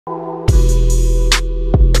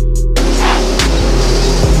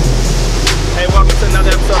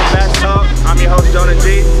episode of Fash Talk. I'm your host, Jonah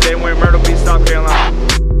G. Today we're in Myrtle Beach, South Carolina.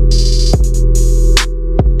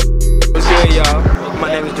 What's good, y'all? My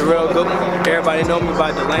name is Darrell Goodwin. Everybody know me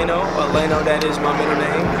by Delano, or Lano, that is my middle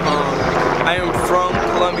name. I am from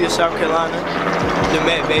Columbia, South Carolina, the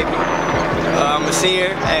Met baby. I'm a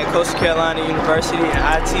senior at Coastal Carolina University,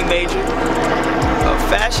 an IT major.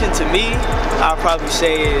 Fashion to me, I'll probably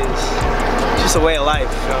say is just a way of life,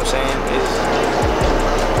 you know what I'm saying?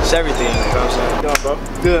 It's everything, you know what I'm saying? How you doing,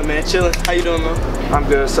 bro? Good, man, chilling. How you doing, man? I'm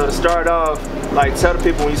good. So to start off, like, tell the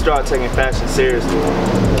people when you started taking fashion seriously.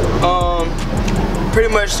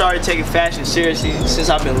 Pretty much started taking fashion seriously since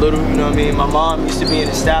I've been little, you know what I mean? My mom used to be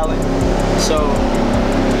into styling, so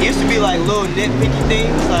it used to be like little nitpicky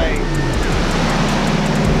things, like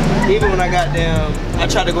even when I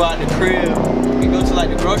tried to go out in the crib and go to like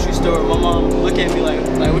the grocery store, my mom would look at me like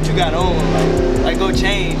what you got on? Like go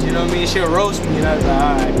change, you know what I mean? She'll roast me, and I was like,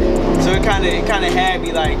 alright. So it kinda had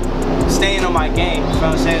me like staying on my game, you know what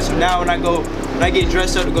I'm saying? So now when I get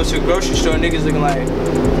dressed up to go to a grocery store, niggas looking like,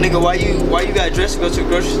 nigga, why you got dressed to go to a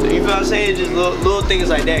grocery store? You feel what I'm saying? Just little things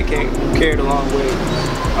like that carried a long way.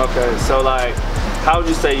 Okay, so like, how would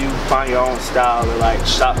you say you find your own style or like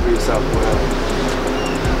shop for yourself or whatever?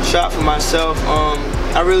 Shop for myself,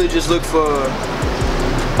 I really just look for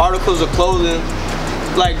articles of clothing,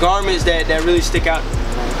 like garments that really stick out.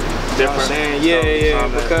 You know what I'm saying? Yeah,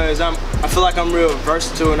 because I feel like I'm real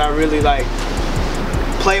versatile, and I really like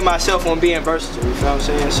play myself on being versatile, you feel what I'm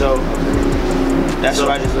saying? So that's what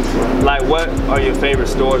I just look for. Like, what are your favorite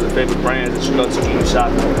stores or favorite brands that you go to when you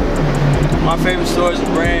shop? My favorite stores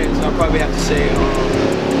and brands, I'll probably have to say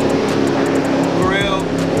Darrell,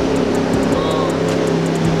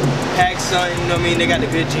 Son, you know what I mean? They got the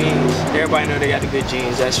good jeans. Everybody know they got the good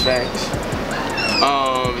jeans, that's facts.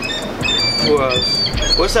 Who else?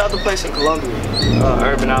 What's the other place in Columbia?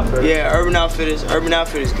 Urban Outfitters. Yeah, Urban Outfitters. Urban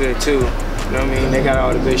Outfitters is good too. You know what I mean? They got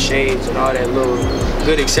all the good shades and all that little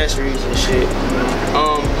good accessories and shit.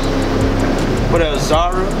 What else?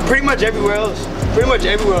 Zara. Pretty much everywhere else. Pretty much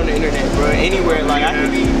everywhere on the internet, bro. Anywhere. Like I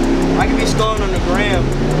could be scrolling on the gram.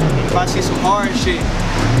 If I see some hard shit,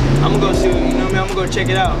 I'm gonna go see, you know what I mean? I'm gonna go check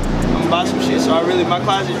it out. I'm gonna buy some shit. So my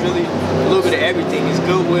closet is really a little bit of everything. It's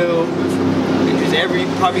Goodwill.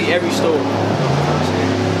 It's probably every store.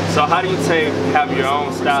 So how do you have your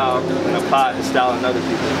own style and apply it to styling other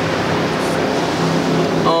people?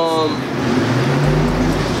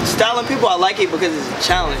 Styling people, I like it because it's a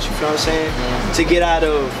challenge, you know what I'm saying? To get out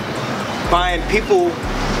of buying people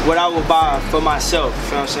what I would buy for myself,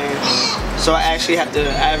 you know what I'm saying? So I actually have to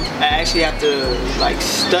like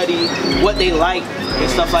study what they like and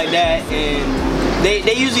stuff like that, and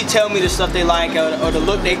they usually tell me the stuff they like or the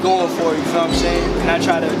look they going for, you feel what I'm saying? And I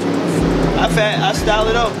style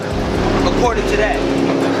it up according to that.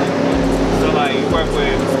 So like you work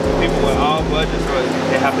with people with all budgets, or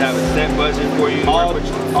they have to have a set budget for you to work with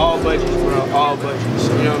you? All budgets, bro, all budgets.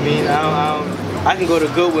 You know what I mean? I can go to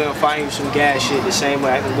Goodwin and find you some gas shit the same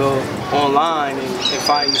way I can go online and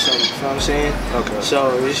find you something, you know what I'm saying? Okay.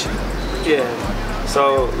 So, yeah.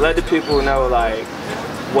 So, let the people know, like,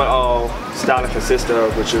 what all styling consists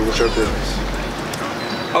of with your business.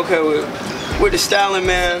 Okay, with the styling,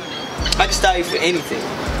 man, I can style you for anything. You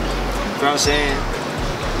know what I'm saying?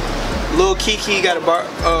 Lil Kiki got a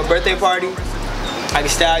birthday party, I can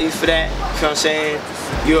style you for that, you know what I'm saying?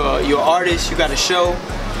 You're an artist, you got a show,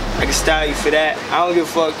 I can style you for that. I don't give a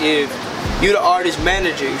fuck if you the artist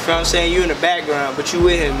manager, you feel what I'm saying? You in the background, but you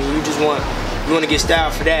with him and you just want to get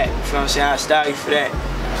styled for that. You feel what I'm saying? I style you for that.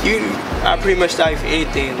 I pretty much style you for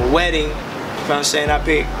anything. A wedding, you feel what I'm saying? I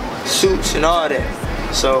pick suits and all that.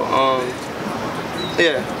 So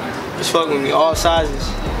yeah, just fuck with me. All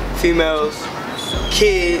sizes, females,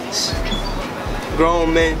 kids,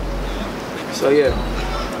 grown men. So yeah.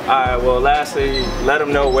 Alright, well lastly, let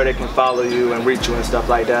them know where they can follow you and reach you and stuff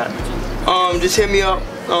like that. Just hit me up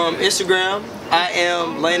Instagram, I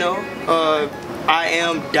am Lano, I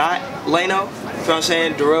am .Lano, you know what I'm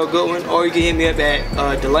saying, Darrell Goodwin, or you can hit me up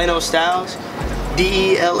at Delano Styles,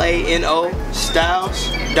 DELANO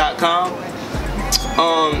Styles.com.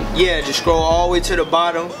 Yeah, just scroll all the way to the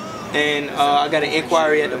bottom, and I got an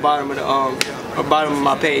inquiry at the bottom of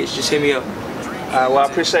my page. Just hit me up. Well, I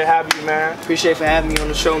appreciate having you, man. Appreciate for having me on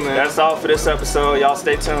the show, man. That's all for this episode. Y'all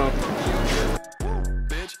stay tuned.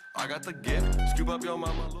 Bitch, I got the gift. Scoop up your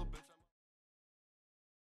mama.